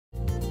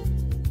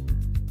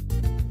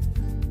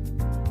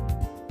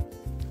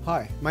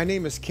Hi, my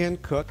name is Ken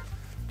Cook.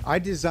 I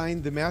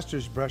designed the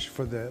master's brush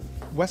for the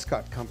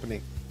Westcott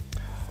company.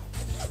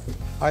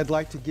 I'd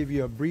like to give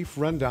you a brief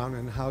rundown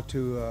on how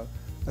to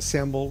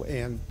assemble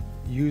and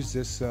use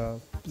this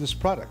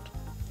product.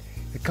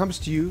 It comes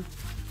to you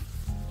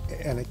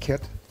in a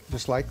kit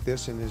just like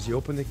this, and as you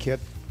open the kit,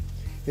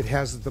 it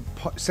has the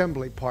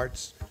assembly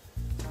parts,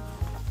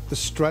 the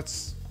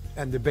struts,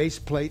 and the base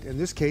plate. In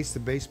this case, the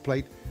base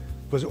plate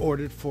was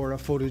ordered for a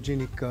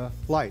photogenic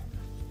light.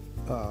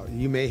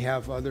 You may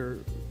have other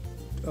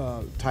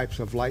types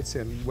of lights,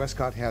 and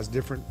Westcott has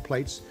different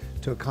plates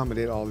to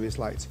accommodate all of these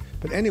lights.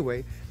 But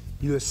anyway,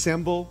 you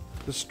assemble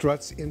the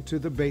struts into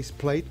the base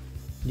plate,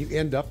 you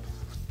end up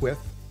with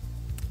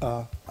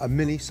a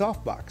mini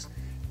softbox.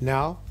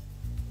 Now,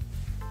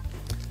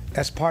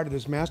 as part of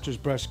this master's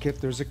brush kit,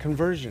 there's a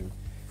conversion.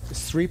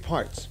 It's 3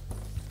 parts.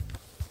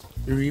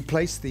 You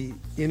replace the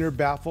inner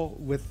baffle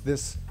with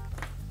this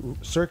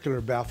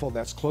circular baffle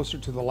that's closer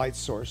to the light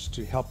source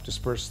to help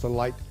disperse the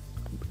light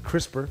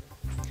crisper.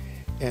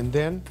 And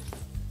then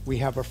we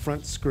have a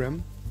front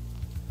scrim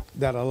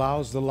that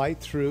allows the light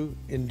through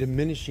in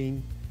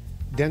diminishing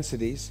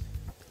densities,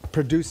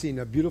 producing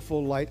a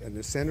beautiful light in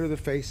the center of the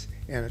face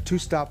and a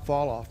 2-stop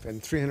fall off in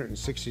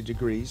 360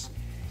 degrees,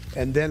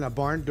 and then a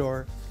barn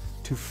door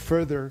to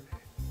further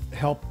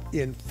help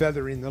in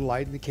feathering the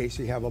light in the case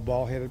you have a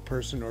bald-headed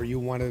person or you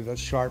wanted a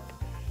sharp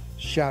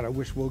shadow,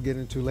 which we'll get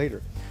into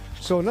later.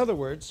 So in other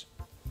words,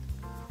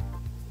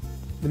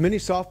 the mini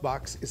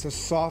softbox is a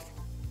soft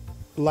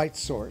light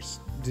source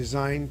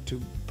designed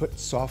to put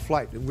soft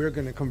light, and we're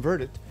going to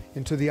convert it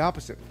into the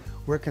opposite.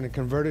 We're going to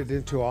convert it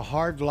into a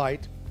hard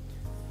light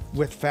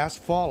with fast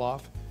fall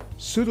off,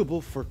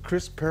 suitable for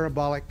crisp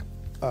parabolic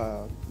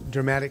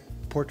dramatic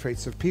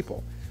portraits of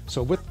people.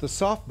 So with the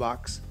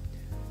softbox,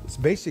 it's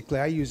basically,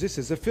 I use this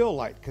as a fill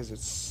light because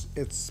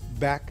it's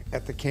back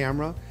at the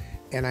camera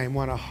and I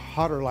want a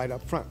hotter light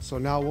up front. So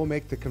now we'll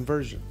make the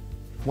conversion.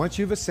 Once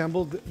you've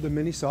assembled the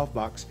mini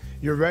softbox,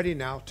 you're ready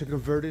now to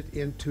convert it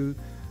into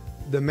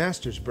the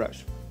master's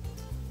brush.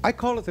 I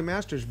call it the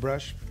master's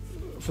brush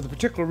for the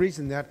particular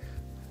reason that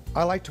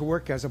I like to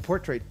work as a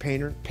portrait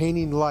painter,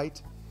 painting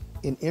light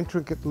in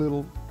intricate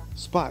little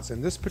spots.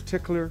 And this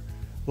particular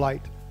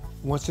light,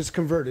 once it's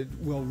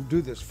converted, will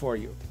do this for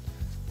you.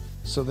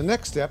 So the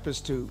next step is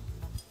to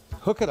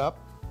hook it up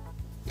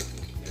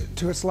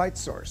to its light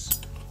source.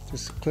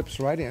 This clips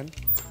right in.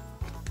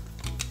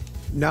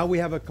 Now we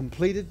have a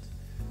completed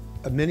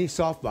mini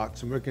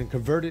softbox, and we're going to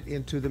convert it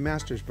into the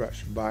master's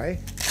brush by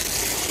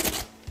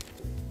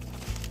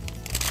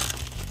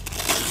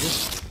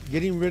just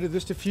getting rid of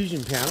this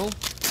diffusion panel.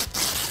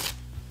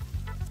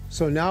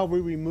 So now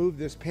we remove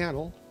this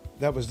panel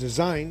that was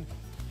designed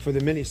for the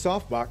mini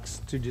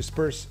softbox to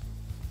disperse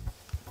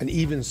an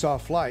even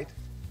soft light.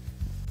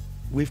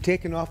 We've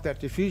taken off that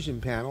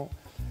diffusion panel,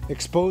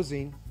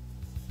 exposing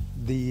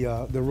the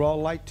raw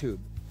light tube.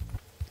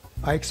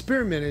 I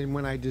experimented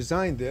when I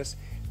designed this.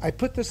 I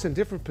put this in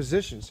different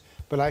positions,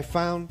 but I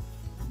found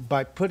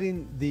by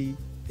putting the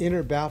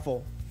inner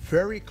baffle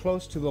very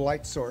close to the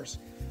light source,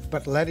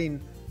 but letting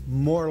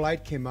more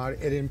light come out,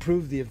 it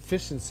improved the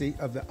efficiency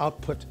of the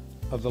output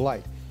of the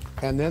light.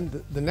 And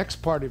then the next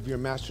part of your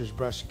master's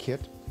brush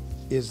kit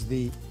is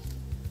the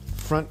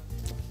front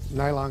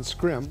nylon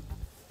scrim,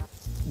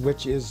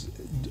 which is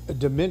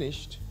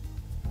diminished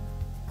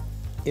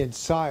in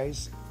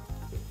size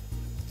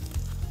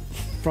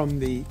from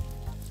the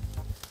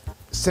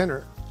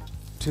center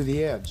to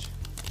the edge.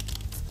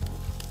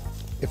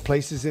 It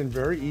places in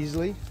very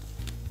easily.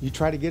 You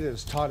try to get it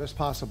as taut as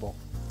possible.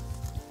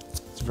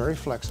 It's very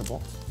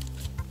flexible,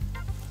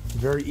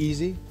 very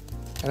easy,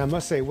 and I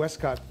must say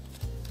Westcott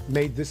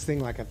made this thing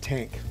like a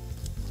tank.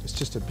 It's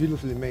just a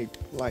beautifully made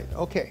light.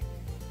 Okay,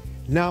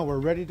 now we're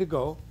ready to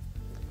go.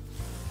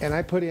 And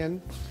I put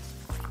in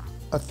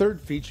a third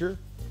feature,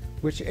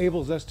 which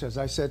enables us to, as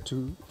I said,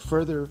 to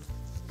further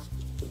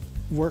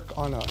work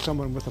on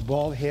someone with a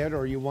bald head,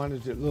 or you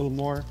wanted it a little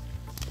more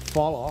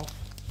fall off.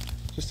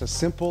 Just a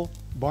simple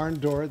barn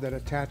door that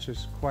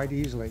attaches quite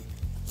easily.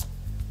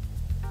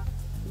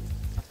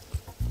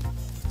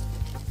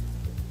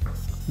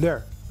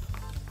 There.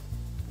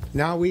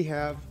 Now we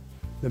have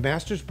the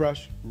master's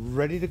brush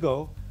ready to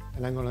go,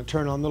 and I'm going to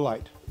turn on the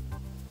light.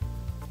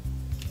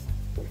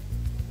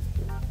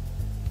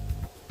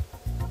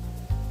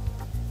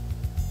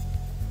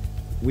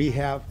 We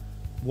have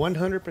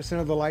 100%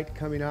 of the light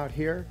coming out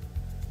here.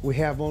 We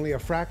have only a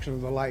fraction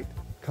of the light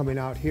coming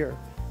out here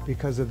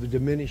because of the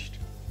diminished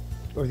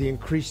or the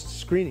increased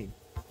screening,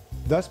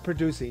 thus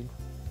producing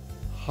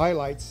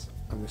highlights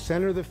on the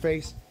center of the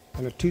face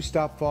and a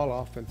 2-stop fall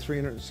off in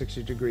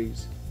 360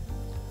 degrees,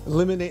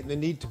 eliminating the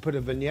need to put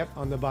a vignette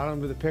on the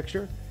bottom of the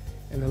picture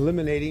and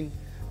eliminating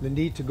the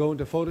need to go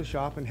into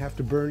Photoshop and have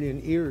to burn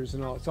in ears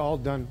and all. It's all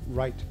done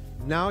right.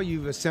 Now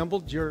you've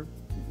assembled your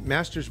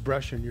master's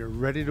brush and you're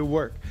ready to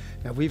work.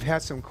 Now we've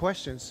had some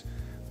questions.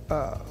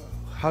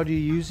 How do you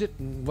use it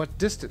and what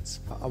distance?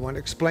 I want to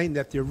explain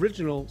that the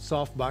original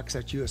softbox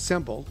that you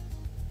assembled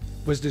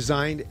was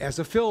designed as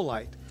a fill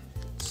light.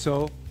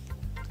 So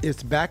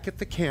it's back at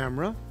the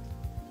camera,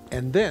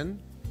 and then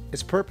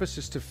its purpose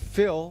is to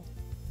fill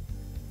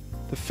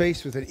the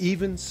face with an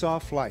even,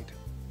 soft light.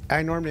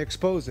 I normally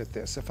expose at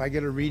this. If I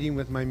get a reading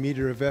with my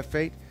meter of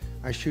f8,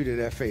 I shoot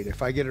at f8.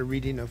 If I get a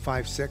reading of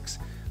 5.6,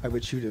 I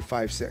would shoot at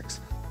 5.6.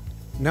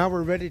 Now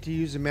we're ready to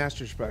use the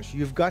master's brush.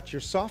 You've got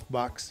your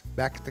softbox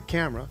back at the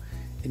camera,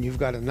 and you've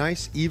got a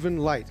nice even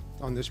light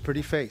on this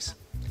pretty face.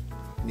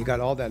 And you got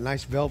all that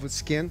nice velvet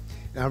skin.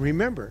 Now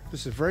remember,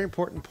 this is a very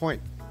important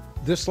point.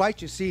 This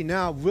light you see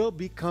now will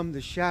become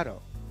the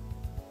shadow.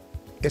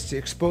 It's the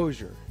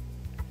exposure,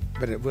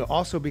 but it will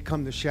also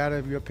become the shadow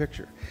of your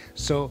picture.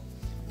 So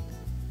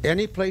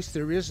any place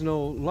there is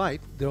no light,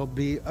 there'll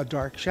be a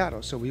dark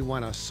shadow. So we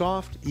want a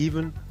soft,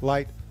 even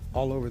light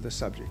all over the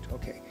subject.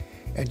 Okay.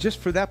 And just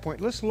for that point,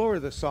 let's lower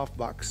the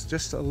softbox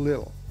just a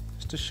little,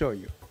 just to show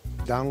you.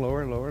 Down,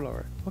 lower, lower,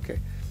 lower. Okay.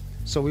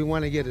 So we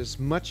want to get as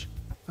much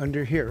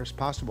under here as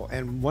possible.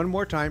 And one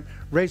more time,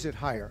 raise it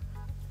higher.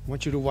 I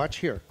want you to watch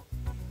here.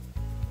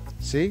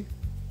 See?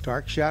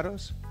 Dark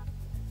shadows.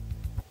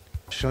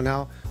 So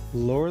now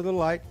lower the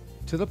light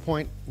to the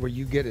point where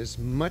you get as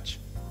much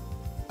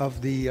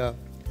of the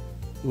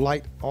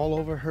light all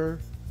over her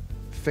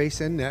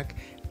face and neck,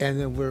 and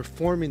then we're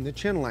forming the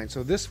chin line.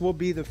 So this will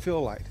be the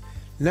fill light.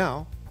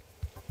 Now,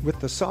 with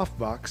the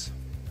softbox,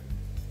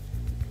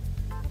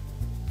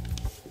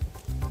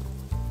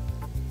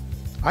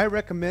 I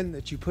recommend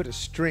that you put a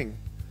string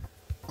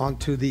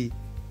onto the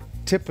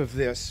tip of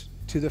this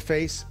to the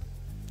face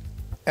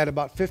at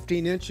about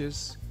 15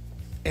 inches,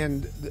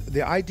 and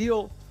the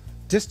ideal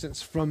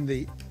distance from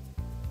the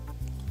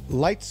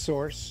light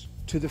source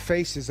to the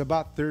face is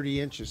about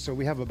 30 inches. So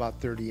we have about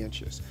 30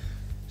 inches.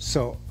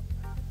 So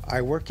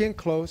I work in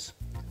close.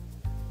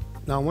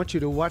 Now I want you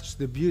to watch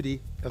the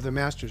beauty of the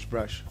master's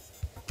brush.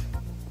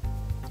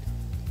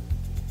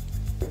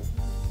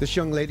 This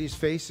young lady's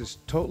face is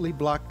totally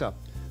blocked up.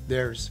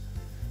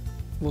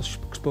 We'll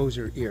expose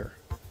her ear.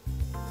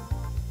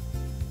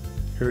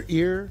 Her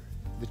ear,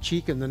 the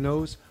cheek, and the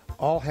nose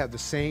all have the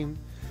same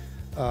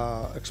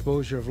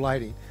exposure of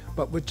lighting.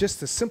 But with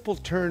just a simple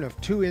turn of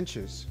 2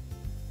 inches,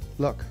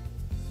 look.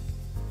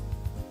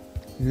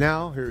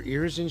 Now her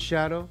ear is in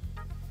shadow,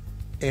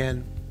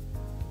 and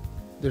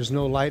there's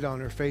no light on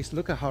her face.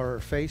 Look at how her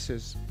face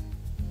is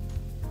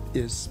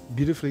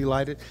beautifully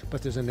lighted,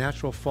 but there's a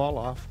natural fall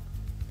off.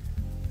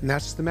 And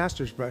that's the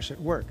master's brush at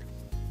work.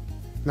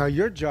 Now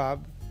your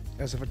job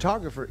as a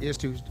photographer is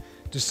to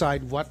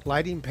decide what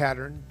lighting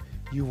pattern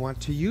you want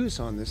to use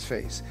on this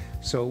face.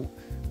 So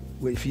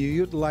if you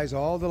utilize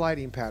all the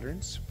lighting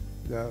patterns,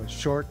 the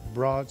short,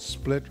 broad,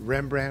 split,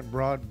 Rembrandt,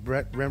 broad,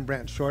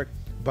 Rembrandt, short,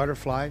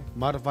 butterfly,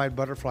 modified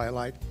butterfly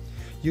light,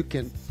 you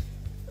can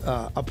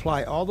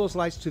apply all those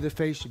lights to the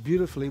face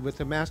beautifully with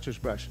the master's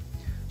brush.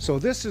 So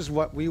this is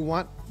what we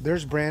want.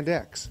 There's brand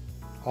X,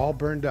 all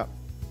burned up.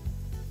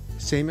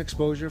 Same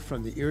exposure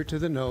from the ear to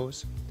the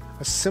nose,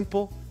 a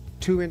simple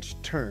 2-inch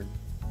turn.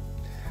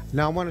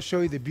 Now I want to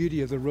show you the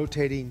beauty of the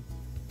rotating.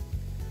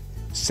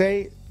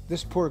 Say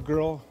this poor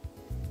girl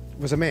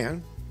was a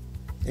man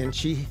and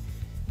she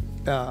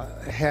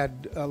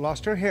had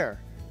lost her hair.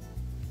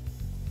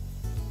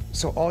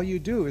 So all you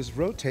do is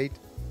rotate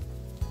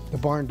the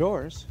barn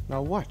doors.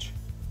 Now watch,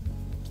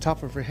 the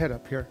top of her head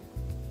up here,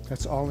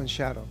 that's all in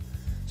shadow.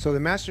 So the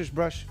master's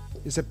brush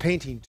is a painting